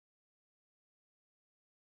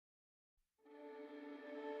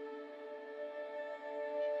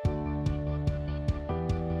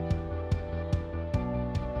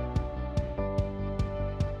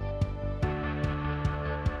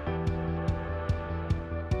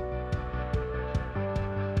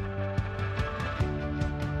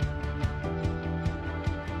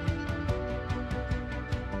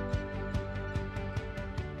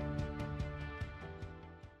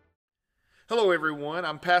Hello, everyone.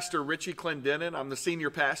 I'm Pastor Richie Clendenin. I'm the senior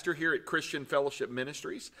pastor here at Christian Fellowship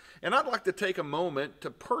Ministries, and I'd like to take a moment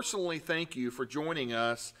to personally thank you for joining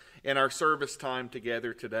us in our service time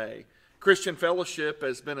together today. Christian Fellowship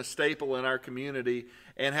has been a staple in our community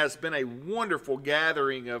and has been a wonderful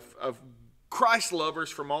gathering of Christ lovers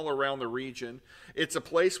from all around the region. It's a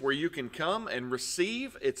place where you can come and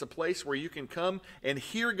receive. It's a place where you can come and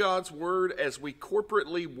hear God's word as we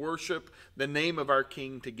corporately worship the name of our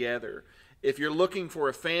King together. If you're looking for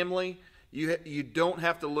a family, you don't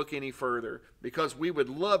have to look any further, because we would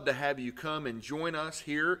love to have you come and join us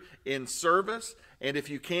here in service. And if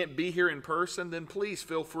you can't be here in person, then please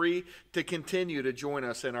feel free to continue to join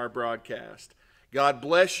us in our broadcast. God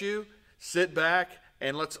bless you. Sit back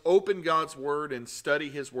and let's open God's word and study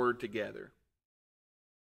his word together.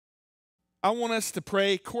 I want us to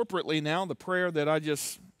pray corporately now, the prayer that I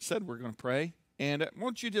just said we're going to pray. And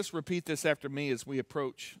won't you just repeat this after me as we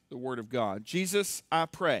approach the Word of God? Jesus, I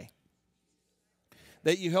pray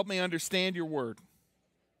that you help me understand your Word,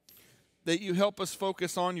 that you help us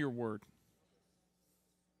focus on your Word,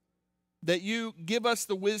 that you give us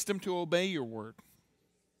the wisdom to obey your Word,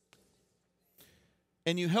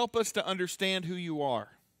 and you help us to understand who you are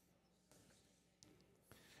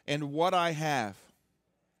and what I have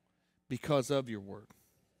because of your Word.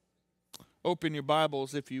 Open your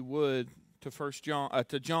Bibles, if you would,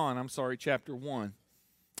 to John, chapter 1,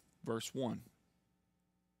 verse 1.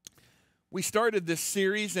 We started this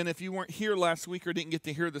series, and if you weren't here last week or didn't get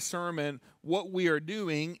to hear the sermon, what we are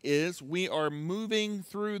doing is we are moving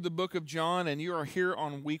through the book of John, and you are here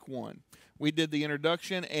on week 1. We did the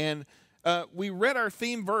introduction, and we read our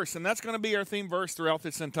theme verse, and that's going to be our theme verse throughout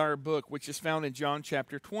this entire book, which is found in John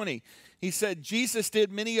chapter 20. He said, Jesus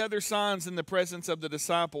did many other signs in the presence of the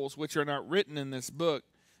disciples, which are not written in this book.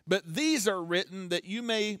 But these are written that you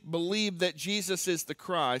may believe that Jesus is the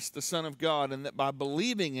Christ, the Son of God, and that by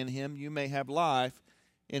believing in him you may have life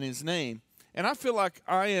in his name. And I feel like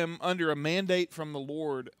I am under a mandate from the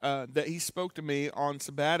Lord that he spoke to me on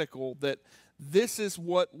sabbatical, that this is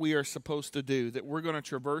what we are supposed to do, that we're going to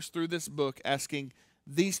traverse through this book asking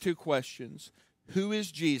these two questions. Who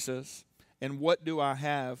is Jesus, and what do I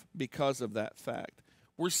have because of that fact?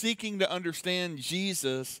 We're seeking to understand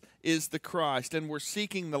Jesus is the Christ, and we're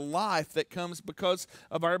seeking the life that comes because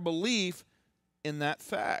of our belief in that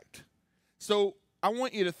fact. So I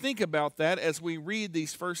want you to think about that as we read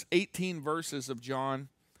these first 18 verses of John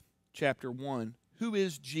chapter 1. Who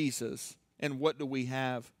is Jesus, and what do we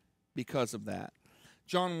have because of that?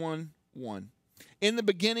 John 1:1. In the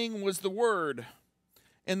beginning was the Word,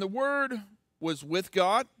 and the Word was with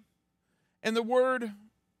God, and the Word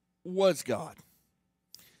was God.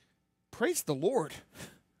 Praise the Lord.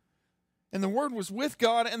 And the Word was with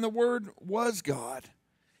God, and the Word was God.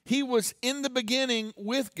 He was in the beginning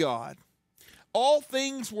with God. All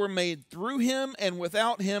things were made through him, and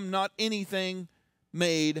without him not anything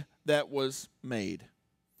made that was made.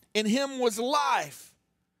 In him was life,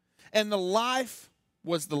 and the life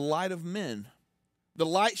was the light of men. The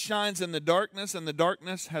light shines in the darkness, and the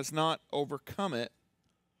darkness has not overcome it.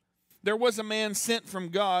 There was a man sent from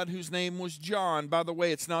God whose name was John. By the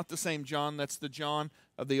way, it's not the same John. That's the John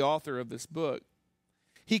of the author of this book.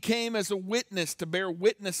 He came as a witness to bear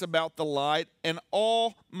witness about the light, and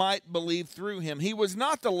all might believe through him. He was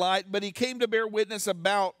not the light, but he came to bear witness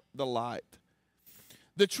about the light.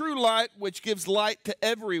 The true light, which gives light to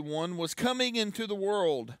everyone, was coming into the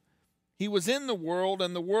world. He was in the world,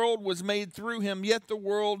 and the world was made through him, yet the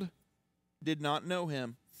world did not know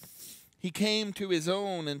him. He came to his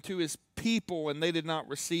own and to his people, and they did not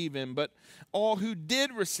receive him. But all who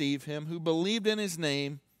did receive him, who believed in his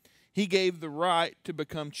name, he gave the right to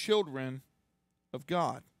become children of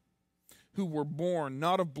God, who were born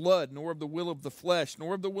not of blood, nor of the will of the flesh,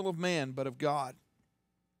 nor of the will of man, but of God.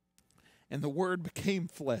 And the Word became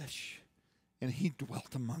flesh, and he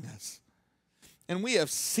dwelt among us. And we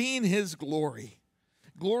have seen his glory.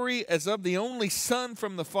 Glory as of the only Son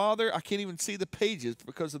from the Father. I can't even see the pages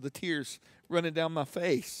because of the tears running down my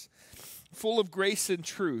face. Full of grace and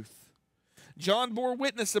truth. John bore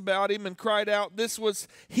witness about him and cried out, "This was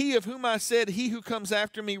he of whom I said, he who comes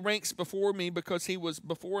after me ranks before me, because he was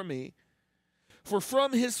before me. For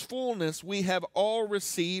from his fullness we have all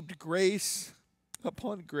received grace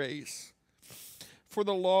upon grace. For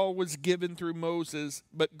the law was given through Moses,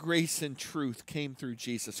 but grace and truth came through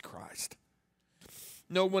Jesus Christ.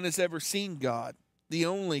 No one has ever seen God, the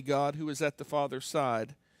only God who is at the Father's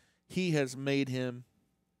side. He has made him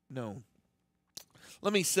known."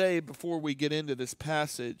 Let me say before we get into this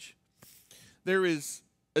passage, there is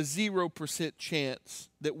a 0% chance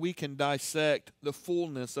that we can dissect the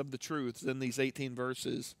fullness of the truths in these 18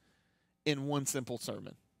 verses in one simple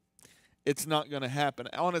sermon. It's not going to happen.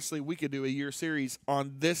 Honestly, we could do a year series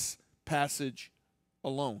on this passage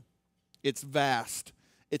alone. It's vast.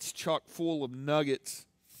 It's chock full of nuggets.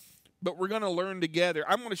 But we're going to learn together.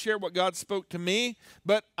 I'm going to share what God spoke to me,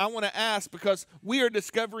 but I want to ask because we are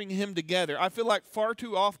discovering Him together. I feel like far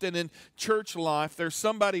too often in church life, there's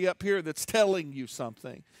somebody up here that's telling you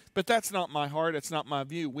something. But that's not my heart. It's not my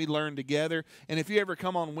view. We learn together. And if you ever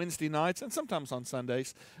come on Wednesday nights, and sometimes on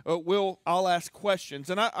Sundays, I'll ask questions.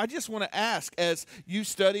 And I just want to ask, as you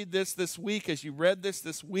studied this week, as you read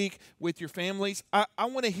this week with your families, I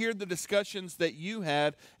want to hear the discussions that you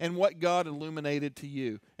had and what God illuminated to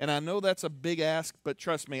you. And I know that's a big ask, but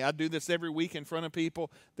trust me, I do this every week in front of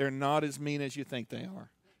people. They're not as mean as you think they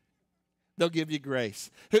are. They'll give you grace.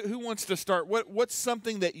 Who wants to start? What's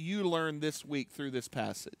something that you learned this week through this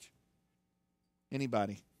passage?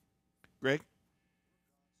 Anybody? Greg?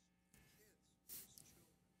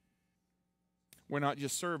 We're not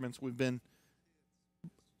just servants. We've been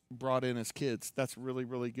brought in as kids. That's really,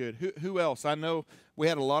 really good. Who else? I know we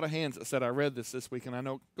had a lot of hands that said, I read this week, and I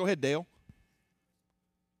know. Go ahead, Dale.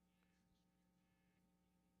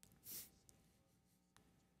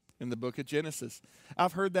 In the book of Genesis.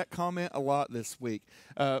 I've heard that comment a lot this week.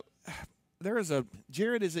 There is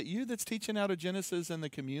Jared, is it you that's teaching out of Genesis in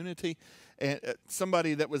the community? And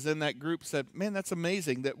somebody that was in that group said, man, that's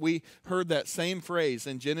amazing that we heard that same phrase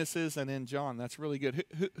in Genesis and in John. That's really good.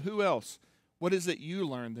 Who else? What is it you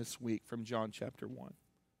learned this week from John chapter 1?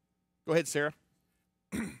 Go ahead, Sarah.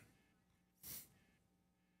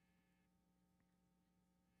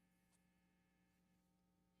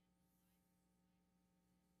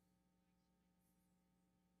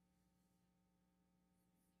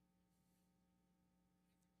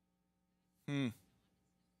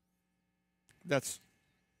 That's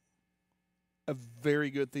a very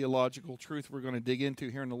good theological truth we're going to dig into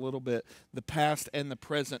here in a little bit. The past and the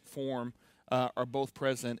present form are both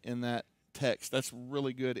present in that text. That's a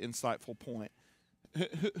really good, insightful point.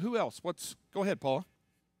 Who else? Go ahead, Paula.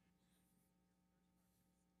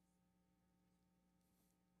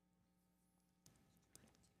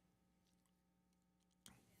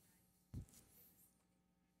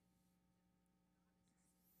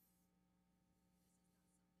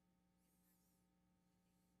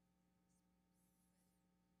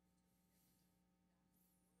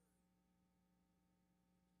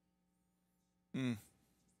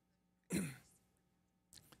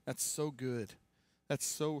 That's so good. That's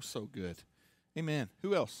so good. Amen.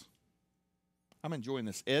 Who else? I'm enjoying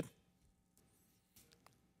this. Ed?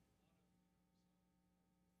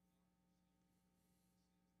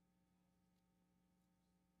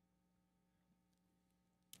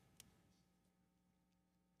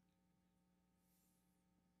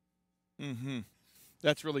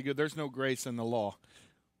 That's really good. There's no grace in the law.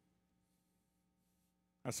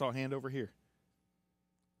 I saw a hand over here.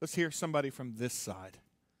 Let's hear somebody from this side.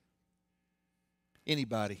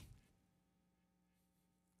 Anybody?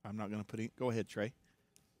 I'm not going to put it. Go ahead, Trey.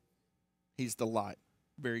 He's the light.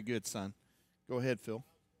 Very good, son. Go ahead, Phil.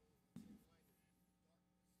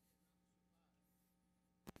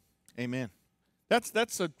 Amen.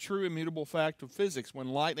 That's a true immutable fact of physics. When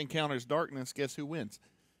light encounters darkness, guess who wins?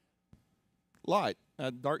 Light.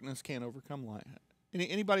 Darkness can't overcome light.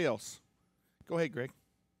 Anybody else? Go ahead, Greg.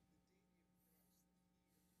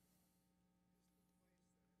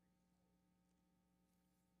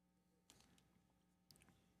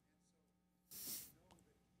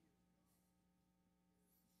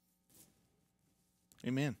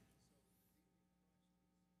 Amen.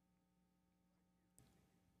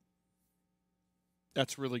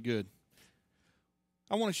 That's really good.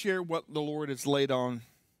 I want to share what the Lord has laid on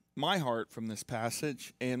my heart from this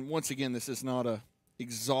passage. And once again, this is not an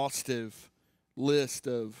exhaustive list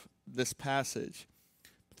of this passage.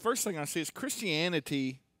 The first thing I see is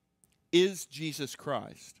Christianity is Jesus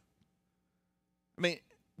Christ. I mean,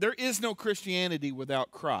 there is no Christianity without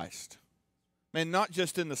Christ. And not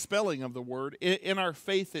just in the spelling of the word, in our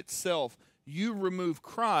faith itself, you remove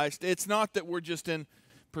Christ. It's not that we're just in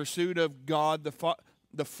pursuit of God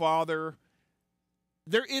the Father.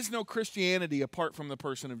 There is no Christianity apart from the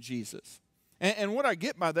person of Jesus. And what I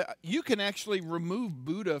get by that, you can actually remove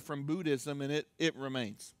Buddha from Buddhism and it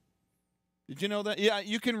remains. Did you know that? Yeah,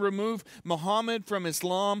 you can remove Muhammad from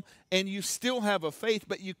Islam and you still have a faith,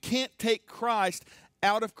 but you can't take Christ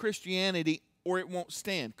out of Christianity or it won't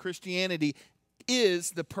stand. Christianity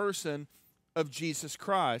is the person of Jesus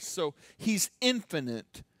Christ. So he's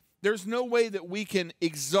infinite. There's no way that we can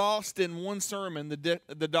exhaust in one sermon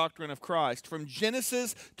the doctrine of Christ. From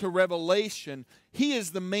Genesis to Revelation, he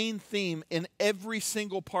is the main theme in every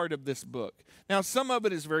single part of this book. Now, some of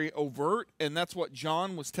it is very overt, and that's what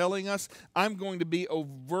John was telling us. I'm going to be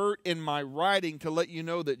overt in my writing to let you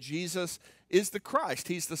know that Jesus is the Christ.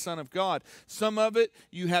 He's the Son of God. Some of it,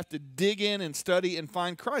 you have to dig in and study and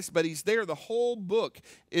find Christ, but he's there. The whole book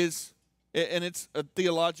is, and it's a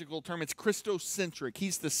theological term, it's Christocentric.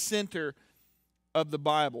 He's the center of the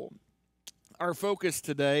Bible. Our focus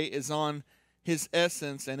today is on his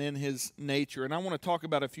essence and in his nature. And I want to talk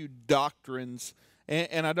about a few doctrines,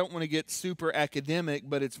 and I don't want to get super academic,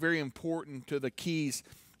 but it's very important to the keys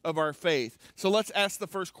of our faith. So let's ask the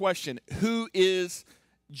first question. Who is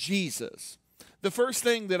Jesus? The first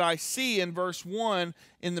thing that I see in verse 1,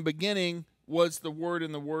 in the beginning was the Word,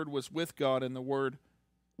 and the Word was with God, and the Word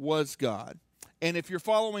was God. And if you're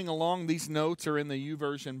following along, these notes are in the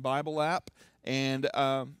YouVersion Bible app. And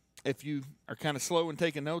if you are kind of slow in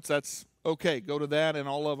taking notes, that's okay. Go to that, and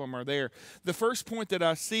all of them are there. The first point that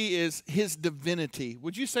I see is his divinity.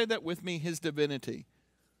 Would you say that with me, his divinity?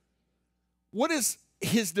 What does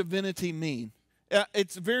his divinity mean?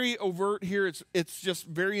 It's very overt here. It's just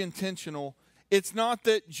very intentional. It's not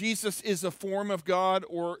that Jesus is a form of God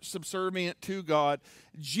or subservient to God.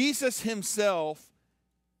 Jesus himself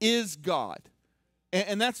is God.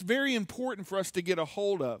 And that's very important for us to get a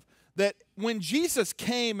hold of. That when Jesus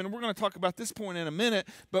came, and we're going to talk about this point in a minute,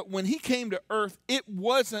 but when he came to earth, it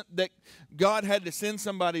wasn't that God had to send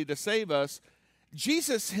somebody to save us.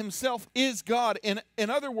 Jesus himself is God. In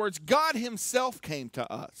other words, God himself came to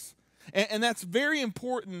us. And that's very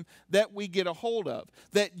important that we get a hold of.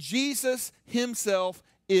 That Jesus himself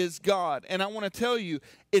is God. And I want to tell you,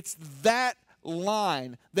 it's that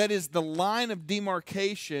line that is the line of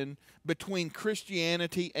demarcation between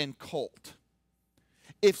Christianity and cult.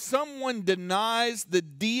 If someone denies the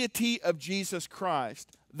deity of Jesus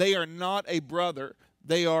Christ, they are not a brother.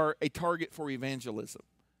 They are a target for evangelism.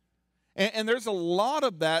 And there's a lot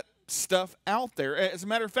of that stuff out there. As a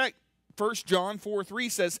matter of fact, 1 John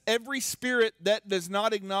 4:3 says, every spirit that does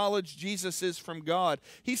not acknowledge Jesus is from God.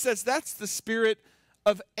 He says that's the spirit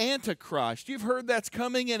of Antichrist. You've heard that's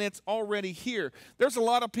coming, and it's already here. There's a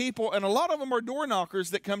lot of people, and a lot of them are door knockers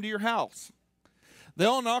that come to your house.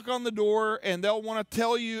 They'll knock on the door, and they'll want to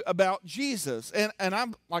tell you about Jesus. And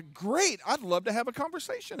I'm like, great, I'd love to have a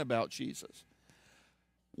conversation about Jesus.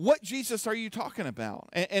 What Jesus are you talking about?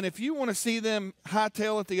 And if you want to see them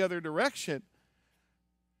hightail it the other direction,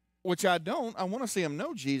 which I don't, I want to see them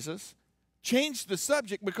know Jesus. Change the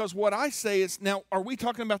subject, because what I say is, now, are we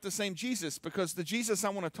talking about the same Jesus? Because the Jesus I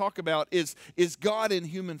want to talk about is God in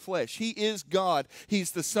human flesh. He is God.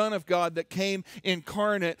 He's the Son of God that came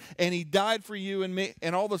incarnate, and he died for you and me.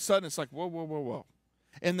 And all of a sudden, it's like, whoa, whoa, whoa, whoa.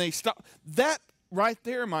 And they stop. That right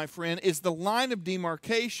there, my friend, is the line of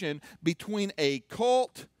demarcation between a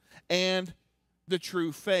cult and the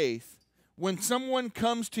true faith. When someone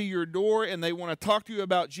comes to your door and they want to talk to you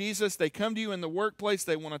about Jesus, they come to you in the workplace,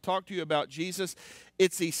 they want to talk to you about Jesus,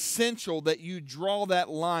 it's essential that you draw that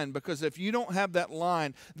line, because if you don't have that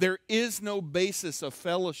line, there is no basis of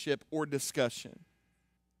fellowship or discussion.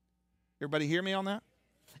 Everybody hear me on that?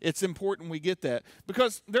 It's important we get that,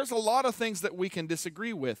 because there's a lot of things that we can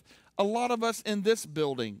disagree with. A lot of us in this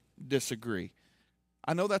building disagree.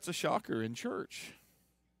 I know that's a shocker in church.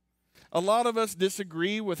 A lot of us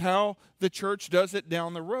disagree with how the church does it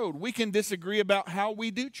down the road. We can disagree about how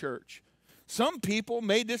we do church. Some people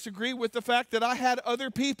may disagree with the fact that I had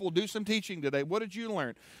other people do some teaching today. What did you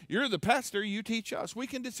learn? You're the pastor, you teach us. We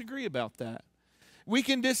can disagree about that. We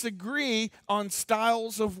can disagree on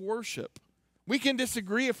styles of worship. We can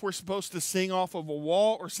disagree if we're supposed to sing off of a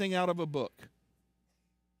wall or sing out of a book.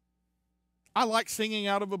 I like singing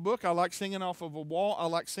out of a book. I like singing off of a wall. I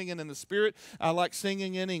like singing in the Spirit. I like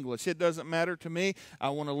singing in English. It doesn't matter to me. I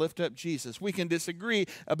want to lift up Jesus. We can disagree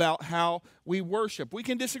about how we worship. We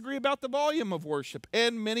can disagree about the volume of worship,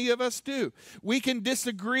 and many of us do. We can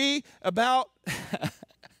disagree about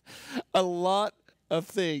a lot of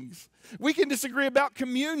things. We can disagree about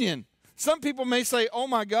communion. Some people may say, oh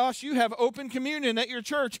my gosh, you have open communion at your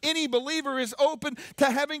church. Any believer is open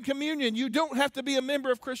to having communion. You don't have to be a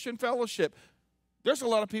member of Christian Fellowship. There's a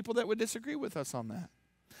lot of people that would disagree with us on that.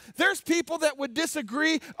 There's people that would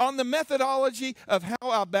disagree on the methodology of how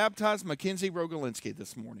I baptized Mackenzie Rogolinski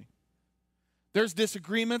this morning. There's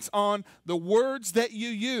disagreements on the words that you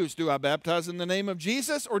use. Do I baptize in the name of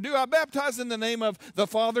Jesus, or do I baptize in the name of the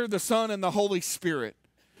Father, the Son, and the Holy Spirit?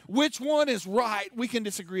 Which one is right? We can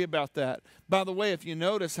disagree about that. By the way, if you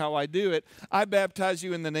notice how I do it, I baptize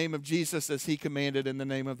you in the name of Jesus as he commanded, in the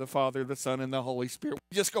name of the Father, the Son, and the Holy Spirit.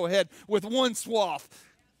 Just go ahead with one swath.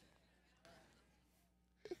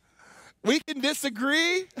 We can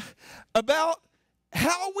disagree about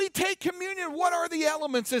how we take communion. What are the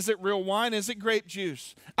elements? Is it real wine? Is it grape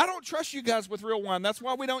juice? I don't trust you guys with real wine. That's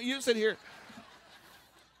why we don't use it here.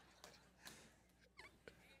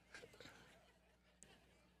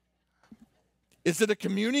 Is it a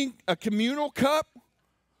communal cup?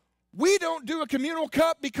 We don't do a communal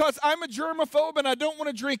cup because I'm a germaphobe and I don't want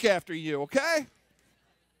to drink after you, okay?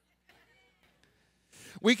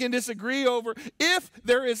 We can disagree over if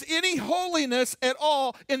there is any holiness at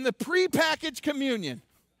all in the prepackaged communion.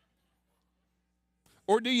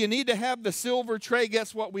 Or do you need to have the silver tray?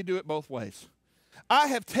 Guess what? We do it both ways. I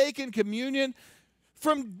have taken communion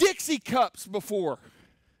from Dixie cups before.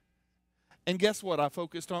 And guess what I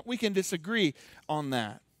focused on? We can disagree on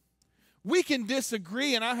that. We can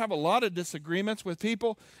disagree, and I have a lot of disagreements with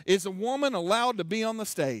people. Is a woman allowed to be on the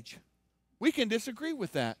stage? We can disagree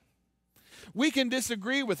with that. We can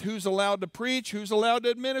disagree with who's allowed to preach, who's allowed to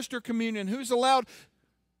administer communion, who's allowed.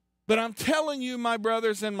 But I'm telling you, my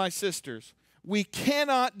brothers and my sisters, we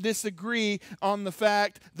cannot disagree on the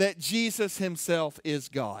fact that Jesus himself is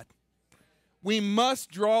God. We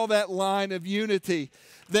must draw that line of unity,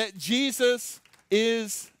 that Jesus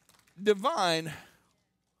is divine.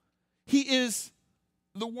 He is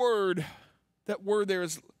the Word. That word there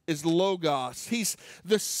is logos. He's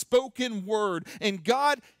the spoken word. And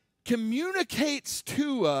God communicates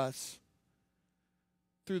to us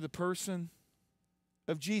through the person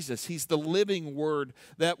of Jesus. He's the living Word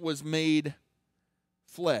that was made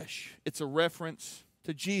flesh. It's a reference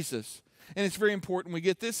to Jesus. And it's very important we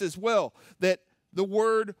get this as well, that the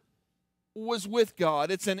Word was with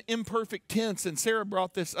God. It's an imperfect tense, and Sarah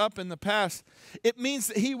brought this up in the past. It means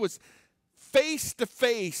that he was face to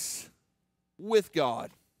face with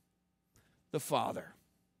God, the Father.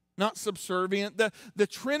 Not subservient. The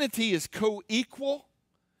Trinity is co-equal.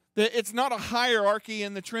 It's not a hierarchy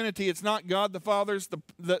in the Trinity. It's not God the Father's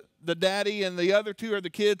the daddy, and the other two are the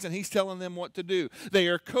kids, and he's telling them what to do. They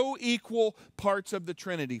are co-equal parts of the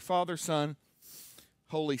Trinity, Father, Son,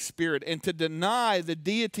 Holy Spirit. And to deny the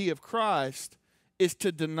deity of Christ is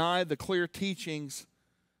to deny the clear teachings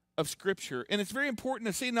of Scripture. And it's very important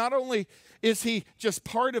to see, not only is he just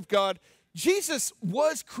part of God, Jesus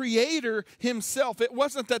was creator himself. It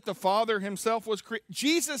wasn't that the Father himself was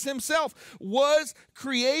Jesus himself was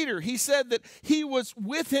creator. He said that he was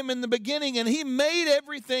with him in the beginning, and he made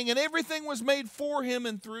everything, and everything was made for him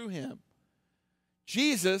and through him.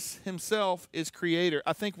 Jesus himself is creator.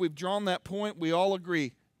 I think we've drawn that point. We all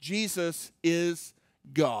agree. Jesus is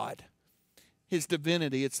God. His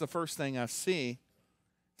divinity, it's the first thing I see.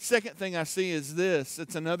 Second thing I see is this.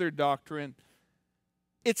 It's another doctrine.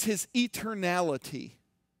 It's his eternality.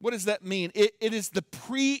 What does that mean? It is the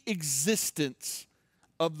pre-existence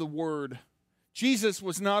of the Word. Jesus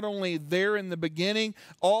was not only there in the beginning,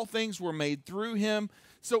 all things were made through him.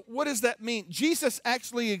 So what does that mean? Jesus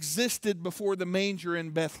actually existed before the manger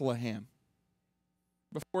in Bethlehem.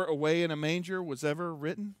 Before Away in a Manger was ever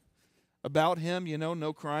written about him, you know,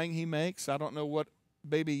 no crying he makes. I don't know what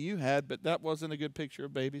baby you had, but that wasn't a good picture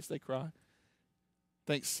of babies. They cry.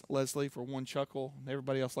 Thanks, Leslie, for one chuckle.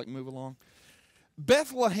 Everybody else, move along.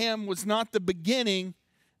 Bethlehem was not the beginning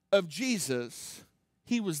of Jesus.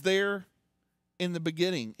 He was there in the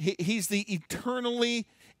beginning. He's the eternally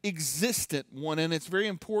existent one, and it's very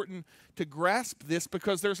important to grasp this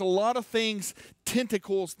because there's a lot of things,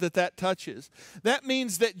 tentacles that touches. That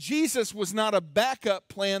means that Jesus was not a backup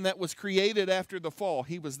plan that was created after the fall.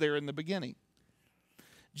 He was there in the beginning.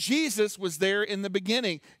 Jesus was there in the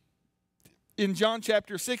beginning. In John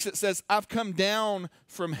chapter 6, it says, I've come down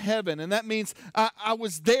from heaven. And that means I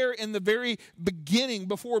was there in the very beginning,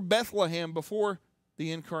 before Bethlehem, before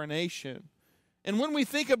the incarnation. And when we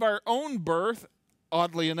think of our own birth,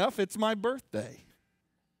 oddly enough, it's my birthday.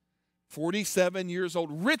 47 years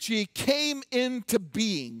old. Richie came into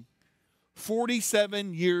being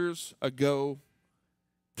 47 years ago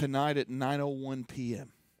tonight at 9:01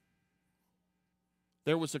 p.m.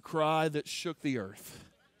 There was a cry that shook the earth.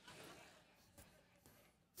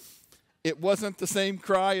 It wasn't the same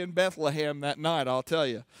cry in Bethlehem that night, I'll tell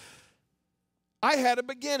you. I had a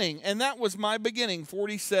beginning, and that was my beginning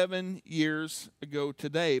 47 years ago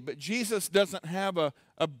today. But Jesus doesn't have a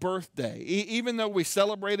birthday. Even though we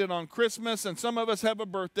celebrate it on Christmas, and some of us have a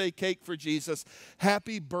birthday cake for Jesus.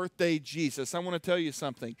 Happy birthday, Jesus. I want to tell you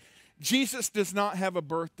something. Jesus does not have a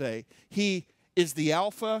birthday. He is the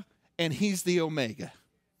Alpha, and he's the Omega.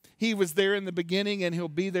 He was there in the beginning and he'll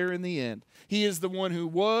be there in the end. He is the one who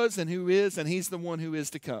was and who is, and he's the one who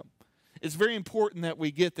is to come. It's very important that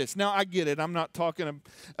we get this. Now, I get it. I'm not talking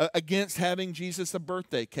against having Jesus a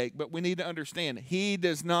birthday cake, but we need to understand he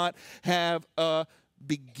does not have a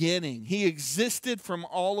beginning. He existed from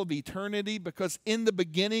all of eternity because in the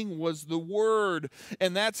beginning was the Word,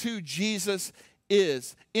 and that's who Jesus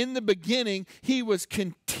is. In the beginning, he was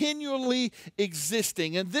continually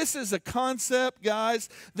existing. And this is a concept, guys,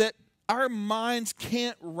 that our minds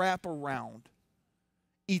can't wrap around.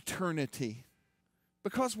 Eternity.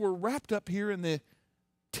 Because we're wrapped up here in the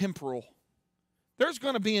temporal. There's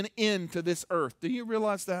going to be an end to this earth. Do you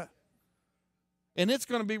realize that? And it's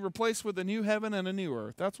going to be replaced with a new heaven and a new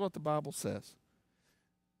earth. That's what the Bible says.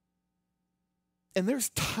 And there's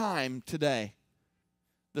time today.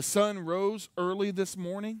 The sun rose early this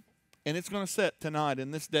morning, and it's going to set tonight,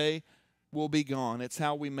 and this day will be gone. It's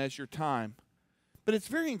how we measure time. But it's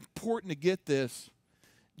very important to get this.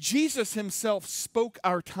 Jesus himself spoke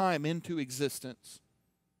our time into existence.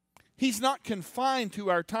 He's not confined to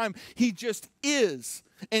our time. He just is.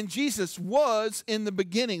 And Jesus was in the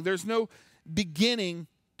beginning. There's no beginning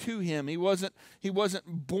to him. He wasn't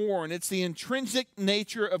born. It's the intrinsic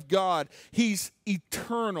nature of God. He's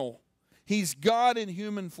eternal. He's God in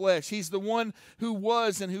human flesh. He's the one who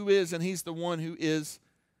was and who is, and he's the one who is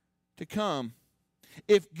to come.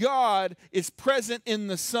 If God is present in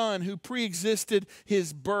the Son who preexisted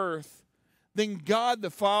his birth, then God the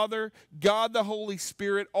Father, God the Holy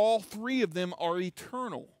Spirit, all three of them are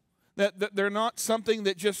eternal. That they're not something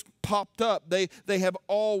that just popped up. They have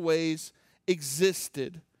always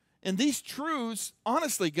existed. And these truths,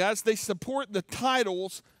 honestly, guys, they support the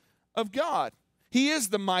titles of God. He is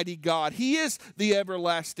the mighty God. He is the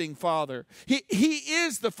everlasting Father. He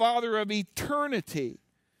is the Father of eternity.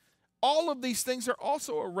 All of these things are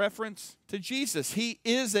also a reference to Jesus. He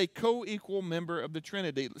is a co-equal member of the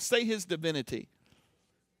Trinity. Say his divinity.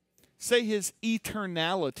 Say his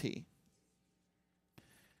eternality.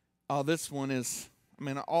 Oh, this one is,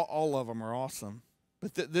 all of them are awesome.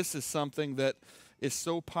 But this is something that is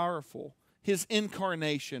so powerful. His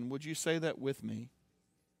incarnation. Would you say that with me?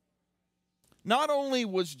 Not only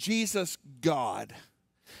was Jesus God,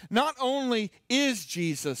 not only is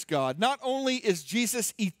Jesus God, not only is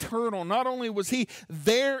Jesus eternal, not only was he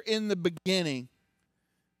there in the beginning,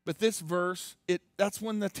 but this verse, that's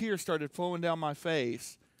when the tears started flowing down my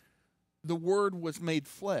face. The Word was made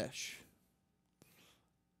flesh,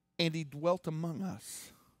 and he dwelt among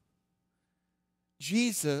us.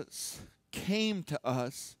 Jesus came to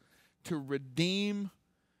us to redeem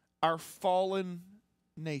our fallen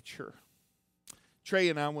nature. Trey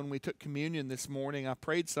and I, when we took communion this morning, I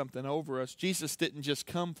prayed something over us. Jesus didn't just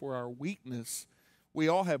come for our weakness. We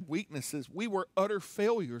all have weaknesses. We were utter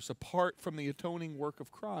failures apart from the atoning work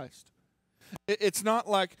of Christ. It's not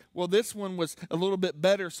like, well, this one was a little bit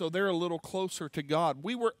better, so they're a little closer to God.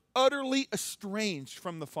 We were utterly estranged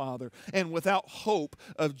from the Father and without hope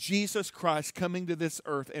of Jesus Christ coming to this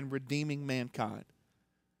earth and redeeming mankind.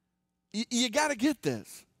 You got to get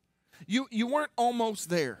this. You weren't almost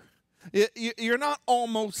there. You're not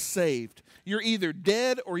almost saved. You're either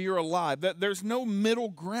dead or you're alive. There's no middle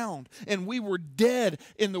ground. And we were dead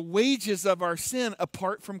in the wages of our sin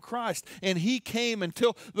apart from Christ. And he came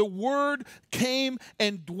until the Word came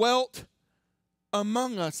and dwelt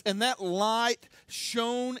among us. And that light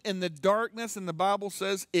shone in the darkness, and the Bible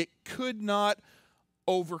says it could not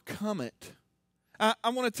overcome it. I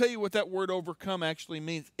want to tell you what that word overcome actually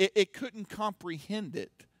means. It couldn't comprehend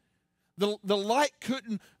it. The light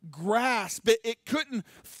couldn't grasp it. It couldn't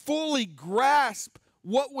fully grasp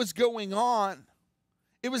what was going on.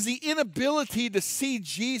 It was the inability to see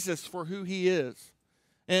Jesus for who he is.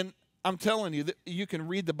 And I'm telling you, that you can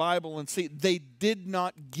read the Bible and see they did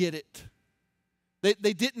not get it.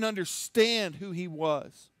 They didn't understand who he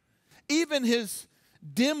was. Even his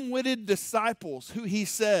dim-witted disciples, who he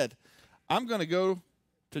said, I'm going to go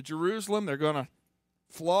to Jerusalem. They're going to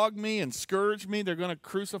flog me and scourge me. They're going to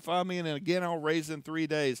crucify me, and then again I'll raise in 3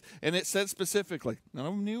 days. And it said specifically, none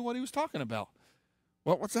of them knew what he was talking about.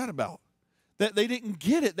 What's that about? That they didn't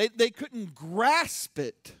get it. They couldn't grasp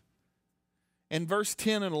it. And verse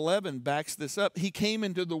 10 and 11 backs this up. He came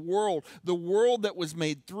into the world that was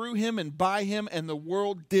made through him and by him, and the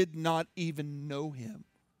world did not even know him.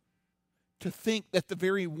 To think that the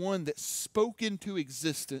very one that spoke into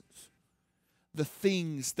existence the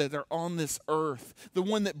things that are on this earth, the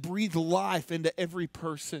one that breathed life into every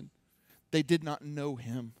person, they did not know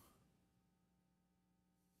him.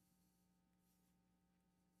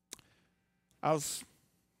 I was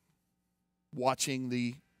watching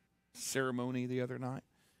the ceremony the other night.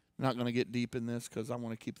 I'm not going to get deep in this because I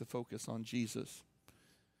want to keep the focus on Jesus.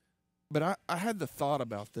 But I had the thought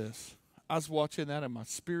about this. I was watching that and my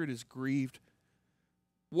spirit is grieved.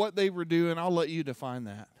 What they were doing, I'll let you define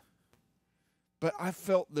that. But I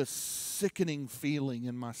felt this sickening feeling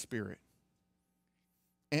in my spirit.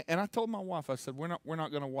 And I told my wife, I said, we're not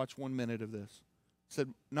going to watch 1 minute of this. I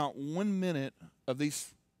said, not 1 minute of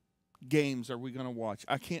these games are we going to watch.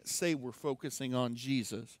 I can't say we're focusing on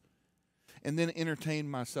Jesus and then entertain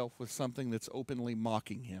myself with something that's openly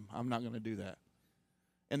mocking him. I'm not going to do that.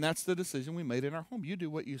 And that's the decision we made in our home. You do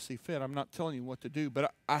what you see fit. I'm not telling you what to do,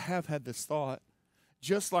 but I have had this thought,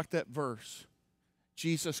 just like that verse,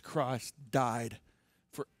 Jesus Christ died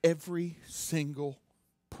for every single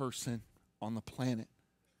person on the planet.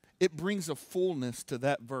 It brings a fullness to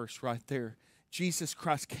that verse right there. Jesus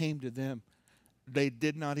Christ came to them. They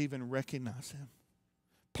did not even recognize him.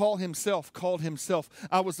 Paul himself called himself,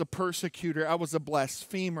 I was a persecutor, I was a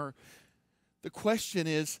blasphemer. The question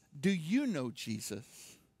is, do you know Jesus?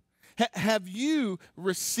 Have you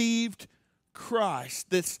received Christ,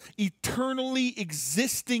 this eternally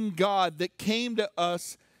existing God that came to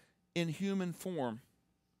us in human form?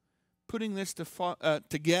 Putting this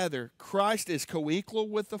together, Christ is co-equal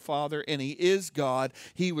with the Father, and he is God.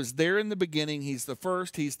 He was there in the beginning. He's the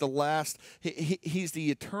first. He's the last. He's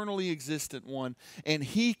the eternally existent one, and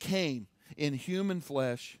he came in human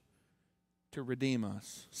flesh to redeem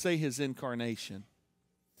us. Say his incarnation.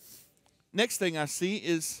 Next thing I see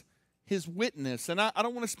is his witness, and I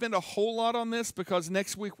don't want to spend a whole lot on this because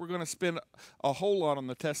next week we're going to spend a whole lot on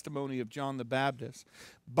the testimony of John the Baptist.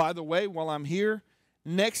 By the way, while I'm here,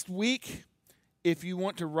 next week, if you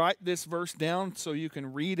want to write this verse down so you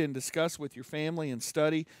can read and discuss with your family and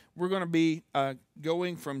study, we're going to be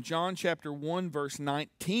going from John chapter 1, verse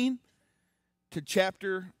 19 to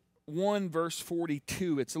chapter 1, verse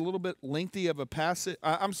 42. It's a little bit lengthy of a passage.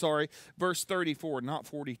 I'm sorry, verse 34, not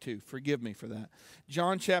 42. Forgive me for that.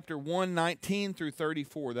 John chapter 1, 19 through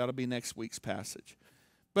 34. That'll be next week's passage.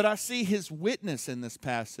 But I see his witness in this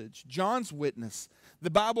passage, John's witness. The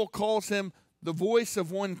Bible calls him the voice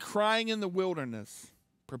of one crying in the wilderness,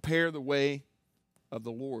 prepare the way of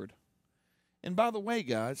the Lord. And by the way,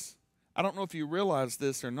 guys, I don't know if you realize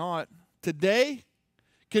this or not, today,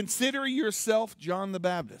 consider yourself John the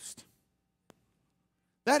Baptist.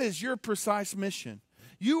 That is your precise mission.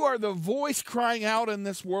 You are the voice crying out in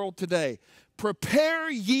this world today.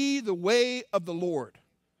 Prepare ye the way of the Lord.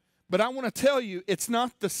 But I want to tell you, it's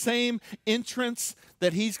not the same entrance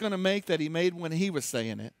that he's going to make that he made when he was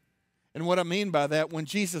saying it. And what I mean by that, when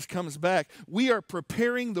Jesus comes back, we are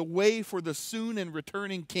preparing the way for the soon and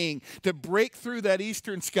returning King to break through that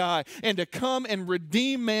eastern sky and to come and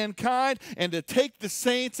redeem mankind and to take the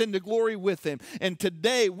saints into glory with him. And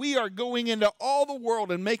today we are going into all the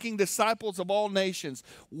world and making disciples of all nations.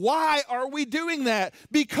 Why are we doing that?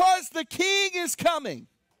 Because the King is coming.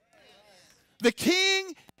 The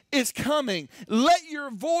King is coming. Let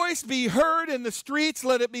your voice be heard in the streets.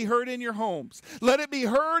 Let it be heard in your homes. Let it be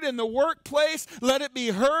heard in the workplace. Let it be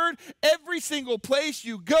heard every single place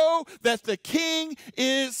you go that the King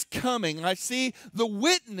is coming. I see the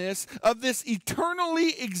witness of this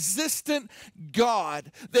eternally existent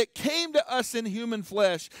God that came to us in human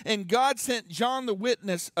flesh. And God sent John the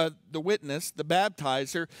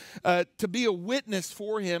baptizer, to be a witness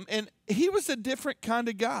for him. And he was a different kind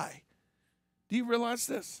of guy. Do you realize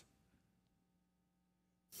this?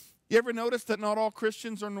 You ever notice that not all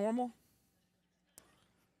Christians are normal?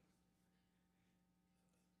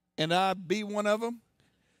 And I be one of them.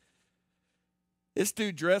 This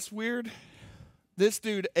dude dressed weird. This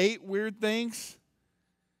dude ate weird things.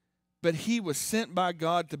 But he was sent by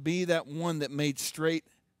God to be that one that made straight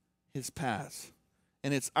his paths.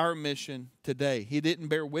 And it's our mission today. He didn't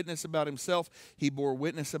bear witness about himself. He bore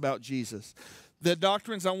witness about Jesus. The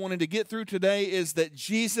doctrines I wanted to get through today is that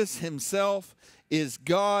Jesus himself is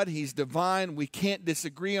God. He's divine. We can't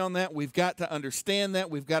disagree on that. We've got to understand that.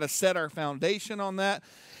 We've got to set our foundation on that.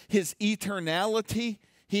 His eternality,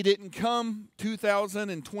 he didn't come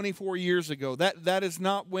 2,024 years ago. That is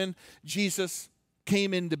not when Jesus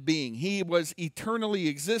came into being. He was eternally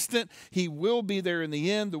existent. He will be there in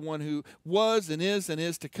the end, the one who was and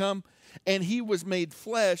is to come. And he was made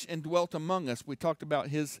flesh and dwelt among us. We talked about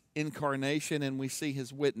his incarnation and we see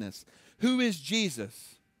his witness. Who is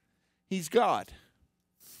Jesus? He's God.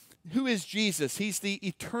 Who is Jesus? He's the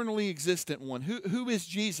eternally existent one. Who is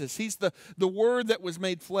Jesus? He's the Word that was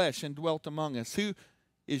made flesh and dwelt among us. Who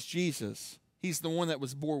is Jesus? He's the one that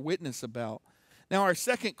was bore witness about. Now, our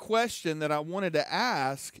second question that I wanted to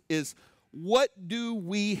ask is, what do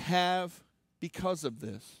we have because of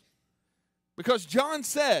this? Because John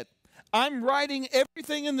said, I'm writing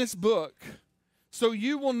everything in this book so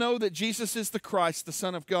you will know that Jesus is the Christ, the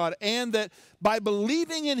Son of God, and that by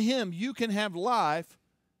believing in him, you can have life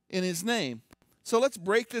in his name. So let's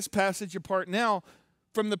break this passage apart now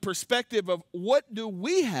from the perspective of what do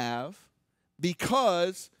we have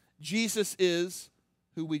because Jesus is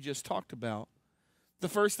who we just talked about. The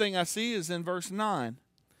first thing I see is in verse 9,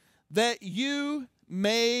 that you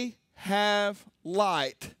may have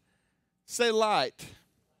light. Say light.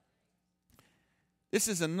 This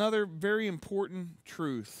is another very important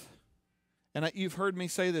truth. And you've heard me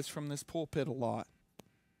say this from this pulpit a lot.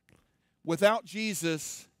 Without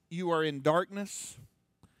Jesus, you are in darkness.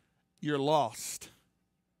 You're lost.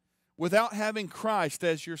 Without having Christ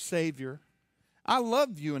as your Savior, I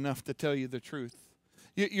love you enough to tell you the truth.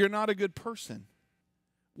 You're not a good person.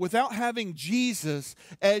 Without having Jesus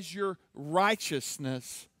as your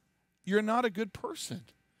righteousness, you're not a good person.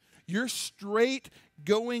 You're straight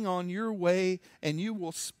going on your way, and you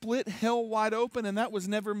will split hell wide open, and that was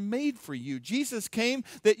never made for you. Jesus came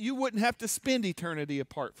that you wouldn't have to spend eternity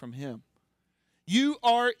apart from him. You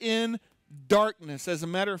are in darkness. As a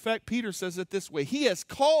matter of fact, Peter says it this way. He has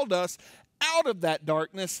called us out of that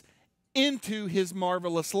darkness into his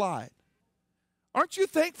marvelous light. Aren't you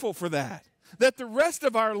thankful for that? That the rest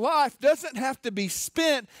of our life doesn't have to be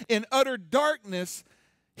spent in utter darkness.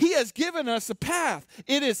 He has given us a path.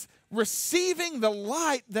 It is receiving the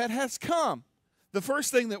light that has come. The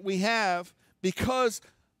first thing that we have, because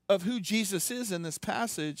of who Jesus is in this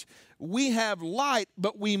passage, we have light,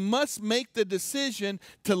 but we must make the decision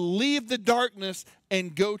to leave the darkness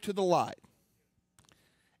and go to the light.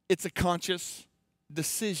 It's a conscious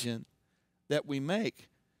decision that we make.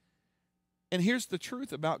 And here's the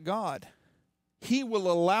truth about God. He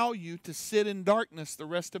will allow you to sit in darkness the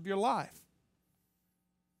rest of your life.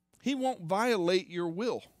 He won't violate your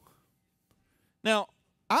will. Now,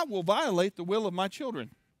 I will violate the will of my children.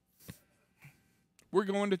 We're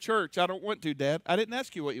going to church. I don't want to, Dad. I didn't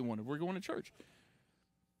ask you what you wanted. We're going to church.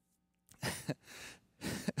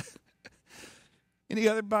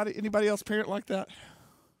 Anybody else parent like that?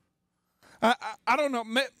 I don't know.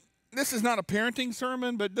 This is not a parenting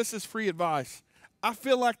sermon, but this is free advice. I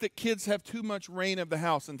feel like that kids have too much reign of the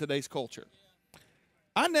house in today's culture.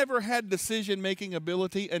 I never had decision-making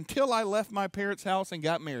ability until I left my parents' house and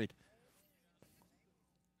got married.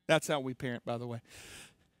 That's how we parent, by the way.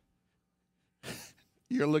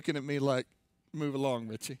 You're looking at me like, move along,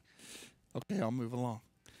 Richie. Okay, I'll move along.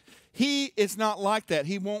 He is not like that.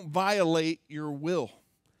 He won't violate your will.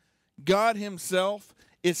 God himself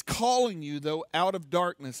is calling you, though, out of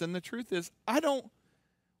darkness. And the truth is, I don't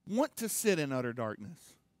want to sit in utter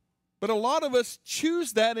darkness. But a lot of us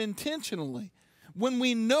choose that intentionally. When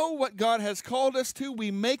we know what God has called us to,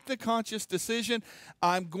 we make the conscious decision,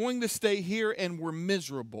 I'm going to stay here, and we're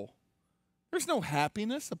miserable. There's no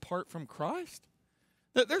happiness apart from Christ.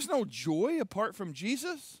 There's no joy apart from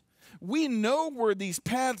Jesus. We know where these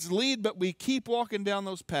paths lead, but we keep walking down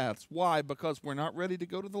those paths. Why? Because we're not ready to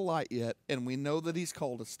go to the light yet, and we know that he's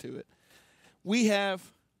called us to it. We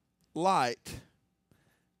have light.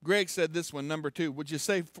 Greg said this one, number 2. Would you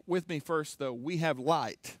say with me first, though? We have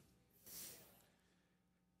light.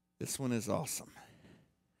 This one is awesome.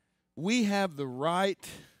 We have the right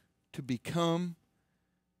to become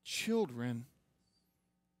children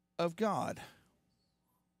of God.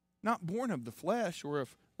 Not born of the flesh or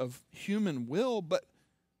of human will, but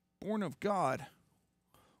born of God.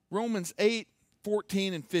 Romans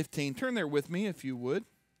 8:14 and 15. Turn there with me if you would.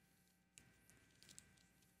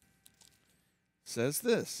 It says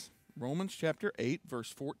this. Romans chapter 8,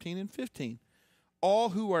 verse 14 and 15. All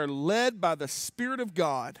who are led by the Spirit of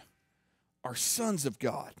God are sons of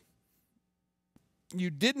God. You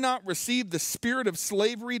did not receive the spirit of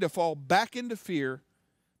slavery to fall back into fear,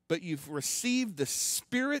 but you've received the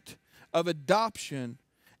spirit of adoption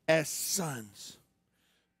as sons,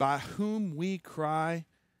 by whom we cry,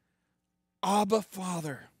 Abba,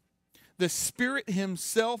 Father. The Spirit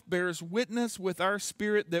himself bears witness with our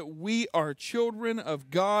spirit that we are children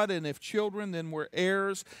of God, and if children, then we're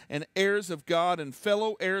heirs, and heirs of God, and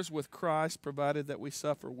fellow heirs with Christ, provided that we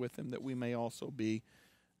suffer with him, that we may also be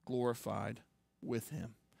glorified with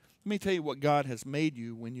him. Let me tell you what God has made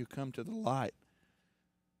you when you come to the light.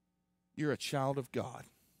 You're a child of God.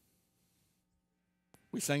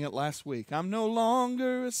 We sang it last week. I'm no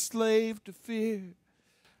longer a slave to fear.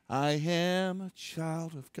 I am a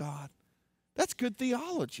child of God. That's good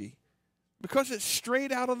theology because it's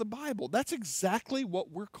straight out of the Bible. That's exactly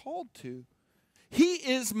what we're called to. He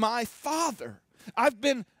is my Father. I've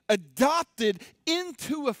been adopted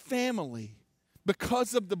into a family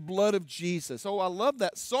because of the blood of Jesus. Oh, I love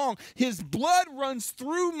that song. His blood runs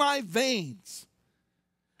through my veins.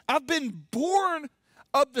 I've been born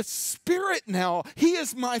of the Spirit now. He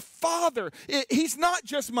is my Father. He's not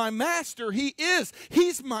just my master.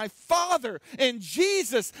 He's my Father. And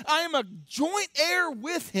Jesus, I am a joint heir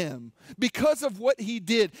with him because of what he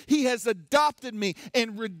did. He has adopted me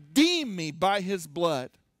and redeemed me by his blood.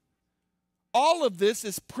 All of this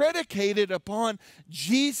is predicated upon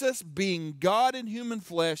Jesus being God in human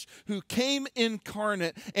flesh, who came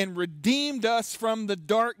incarnate and redeemed us from the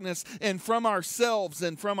darkness and from ourselves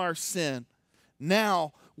and from our sin.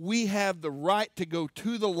 Now we have the right to go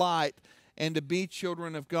to the light and to be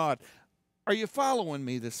children of God. Are you following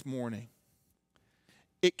me this morning?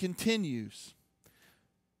 It continues.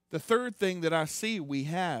 The third thing that I see we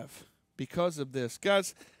have because of this.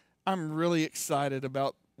 Guys, I'm really excited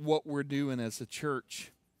about what we're doing as a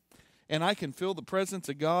church. And I can feel the presence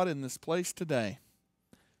of God in this place today.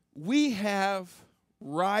 We have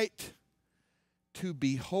right to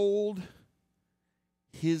behold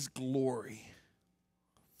his glory.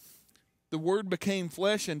 The Word became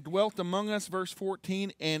flesh and dwelt among us, verse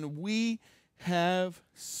 14, and we have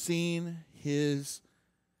seen his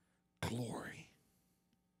glory.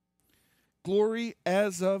 Glory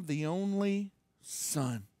as of the only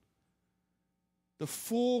Son. The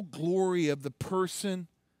full glory of the person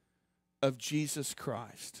of Jesus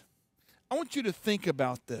Christ. I want you to think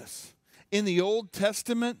about this. In the Old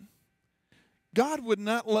Testament, God would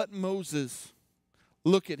not let Moses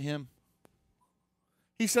look at him.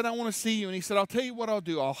 He said, I want to see you. And he said, I'll tell you what I'll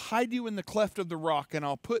do. I'll hide you in the cleft of the rock, and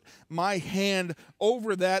I'll put my hand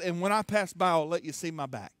over that, and when I pass by, I'll let you see my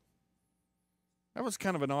back. That was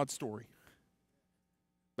kind of an odd story.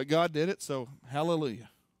 But God did it, so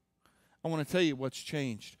hallelujah. I want to tell you what's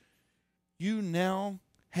changed. You now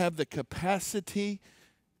have the capacity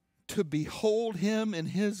to behold him in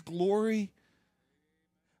his glory.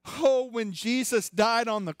 Oh, when Jesus died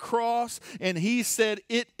on the cross and he said,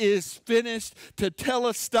 it is finished, to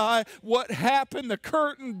Telestai, what happened? The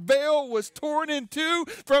curtain veil was torn in two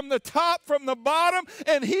from the top, from the bottom,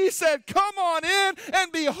 and he said, come on in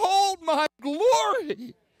and behold my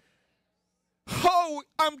glory. Oh,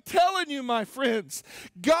 I'm telling you, my friends,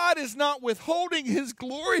 God is not withholding his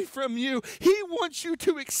glory from you. He wants you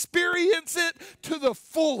to experience it to the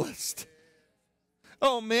fullest.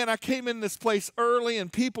 Oh man, I came in this place early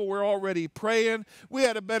and people were already praying. We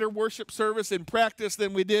had a better worship service in practice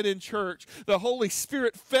than we did in church. The Holy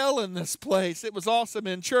Spirit fell in this place. It was awesome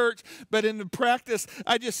in church, but in the practice,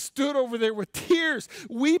 I just stood over there with tears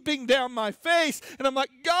weeping down my face. And I'm like,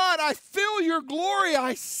 God, I feel your glory.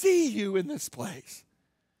 I see you in this place.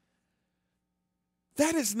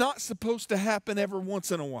 That is not supposed to happen every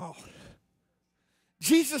once in a while.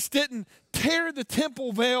 Jesus didn't tear the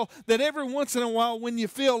temple veil that every once in a while when you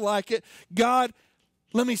feel like it, God,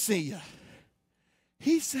 let me see you.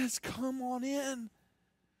 He says, come on in.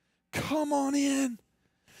 Come on in.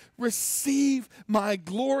 Receive my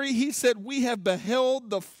glory. He said, we have beheld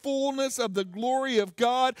the fullness of the glory of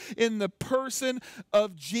God in the person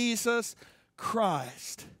of Jesus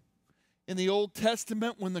Christ. In the Old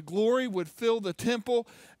Testament, when the glory would fill the temple,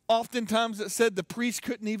 oftentimes it said the priest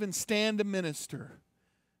couldn't even stand to minister.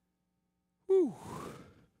 Whew.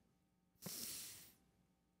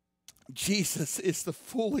 Jesus is the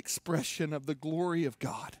full expression of the glory of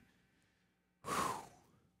God.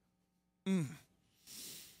 Can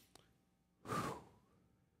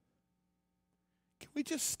we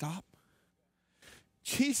just stop?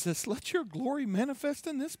 Jesus, let your glory manifest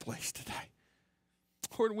in this place today.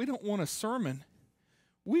 Lord, we don't want a sermon.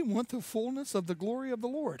 We want the fullness of the glory of the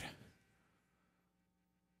Lord.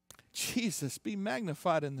 Jesus, be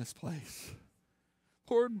magnified in this place.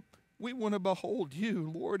 Lord, we want to behold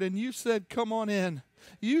you, Lord. And you said, come on in.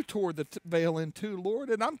 You tore the veil in two, Lord.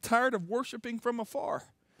 And I'm tired of worshiping from afar.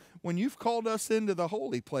 When you've called us into the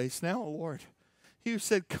holy place now, Lord, you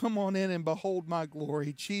said, come on in and behold my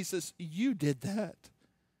glory. Jesus, you did that.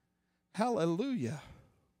 Hallelujah.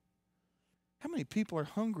 How many people are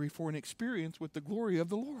hungry for an experience with the glory of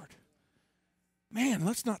the Lord? Man,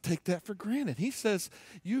 let's not take that for granted. He says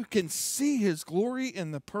you can see his glory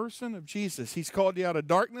in the person of Jesus. He's called you out of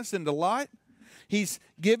darkness into light. He's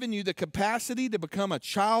given you the capacity to become a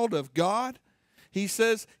child of God. He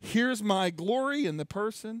says, here's my glory in the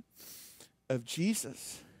person of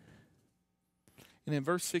Jesus. And in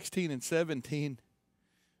verse 16 and 17,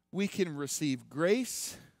 we can receive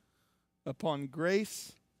grace upon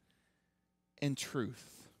grace and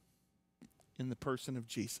truth in the person of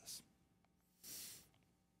Jesus.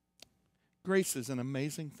 Grace is an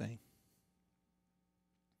amazing thing.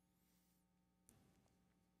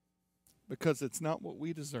 because it's not what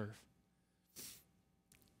we deserve.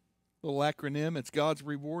 Little acronym, it's God's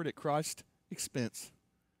reward at Christ's expense.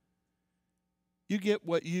 You get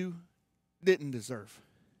what you didn't deserve.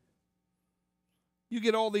 You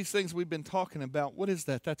get all these things we've been talking about. What is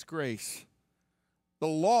that? That's grace. The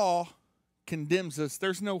law condemns us.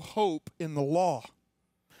 There's no hope in the law.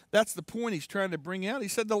 That's the point he's trying to bring out. He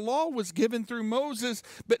said the law was given through Moses,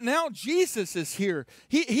 but now Jesus is here.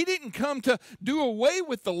 He didn't come to do away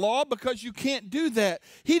with the law because you can't do that.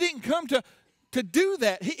 He didn't come to do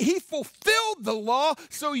that. He fulfilled the law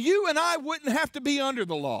so you and I wouldn't have to be under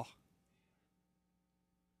the law.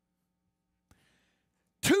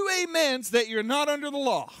 Two amens that you're not under the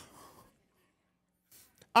law.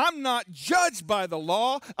 I'm not judged by the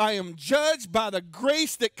law. I am judged by the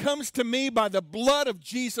grace that comes to me by the blood of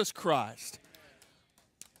Jesus Christ.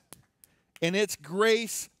 And it's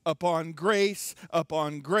grace upon grace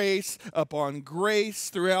upon grace upon grace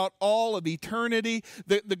throughout all of eternity.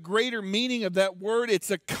 The greater meaning of that word, it's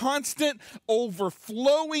a constant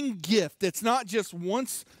overflowing gift. It's not just one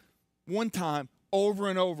time over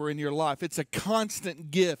and over in your life. It's a constant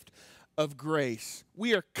gift of grace.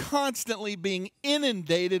 We are constantly being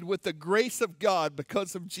inundated with the grace of God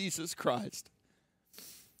because of Jesus Christ.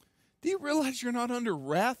 Do you realize you're not under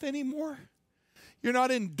wrath anymore? You're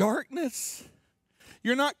not in darkness.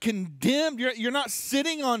 You're not condemned. You're not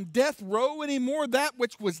sitting on death row anymore. That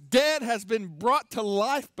which was dead has been brought to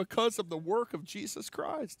life because of the work of Jesus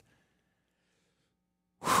Christ.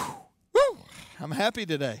 Whew. Woo. I'm happy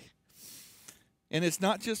today. And it's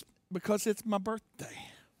not just because it's my birthday.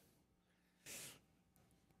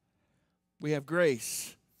 We have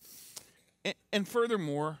grace. And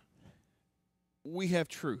furthermore, we have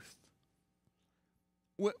truth.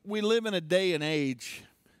 We live in a day and age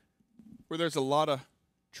where there's a lot of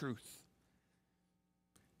truth.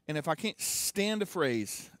 And if I can't stand a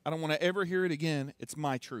phrase, I don't want to ever hear it again, it's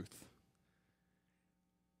my truth.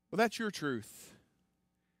 Well, that's your truth.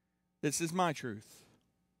 This is my truth.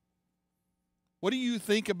 What do you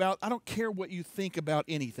think about? I don't care what you think about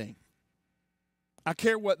anything. I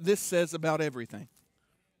care what this says about everything.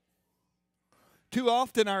 Too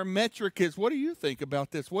often our metric is, what do you think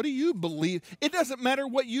about this? What do you believe? It doesn't matter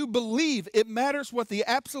what you believe. It matters what the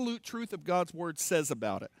absolute truth of God's word says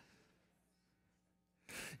about it.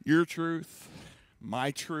 Your truth,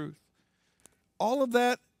 my truth, all of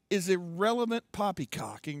that is irrelevant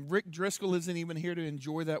poppycocking. Rick Driscoll isn't even here to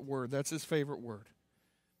enjoy that word. That's his favorite word.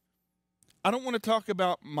 I don't want to talk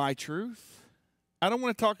about my truth. I don't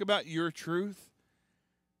want to talk about your truth.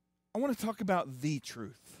 I want to talk about the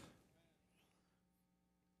truth.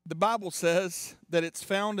 The Bible says that it's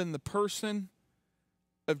found in the person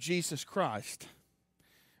of Jesus Christ.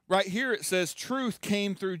 Right here it says truth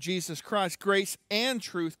came through Jesus Christ. Grace and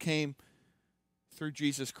truth came through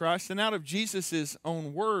Jesus Christ. And out of Jesus'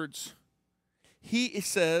 own words, he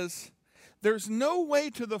says, there's no way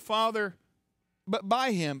to the Father but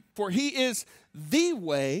by him. For he is the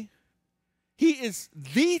way, he is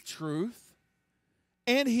the truth,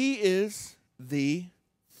 and he is the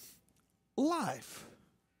life.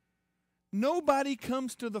 Nobody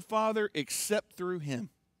comes to the Father except through him.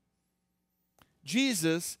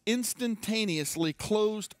 Jesus instantaneously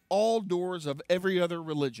closed all doors of every other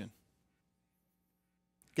religion.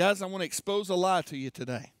 Guys, I want to expose a lie to you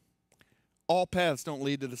today. All paths don't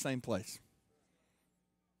lead to the same place.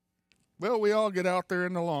 Well, we all get out there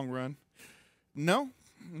in the long run. No,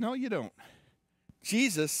 you don't.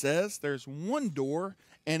 Jesus says there's one door,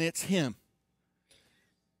 and it's him.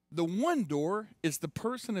 The one door is the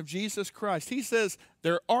person of Jesus Christ. He says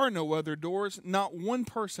there are no other doors. Not one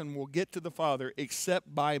person will get to the Father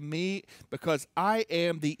except by me, because I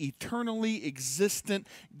am the eternally existent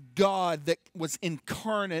God that was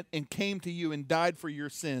incarnate and came to you and died for your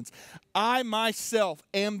sins. I myself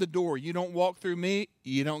am the door. You don't walk through me,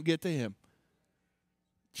 you don't get to him.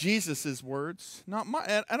 Jesus' words, not mine.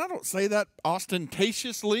 And I don't say that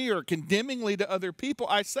ostentatiously or condemningly to other people.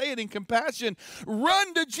 I say it in compassion.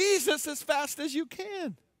 Run to Jesus as fast as you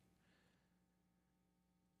can.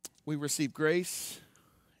 We receive grace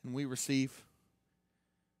and we receive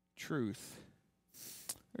truth.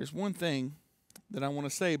 There's one thing that I want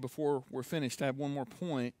to say before we're finished. I have one more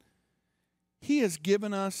point. He has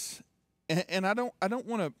given us, and I don't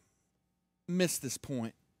want to miss this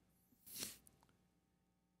point,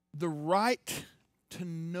 the right to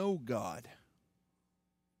know God.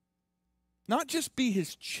 Not just be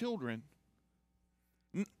his children.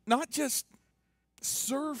 Not just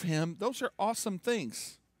serve him. Those are awesome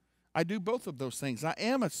things. I do both of those things. I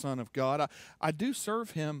am a son of God. I do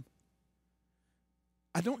serve him.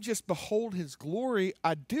 I don't just behold his glory.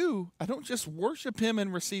 I don't just worship him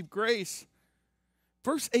and receive grace.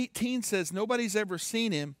 Verse 18 says, nobody's ever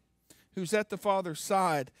seen him who's at the Father's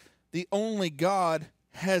side. The only God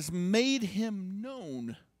has made him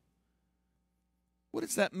known. What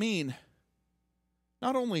does that mean?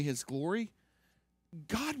 Not only his glory,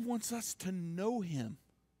 God wants us to know him.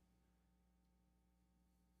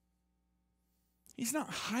 He's not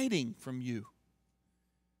hiding from you.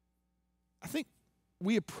 I think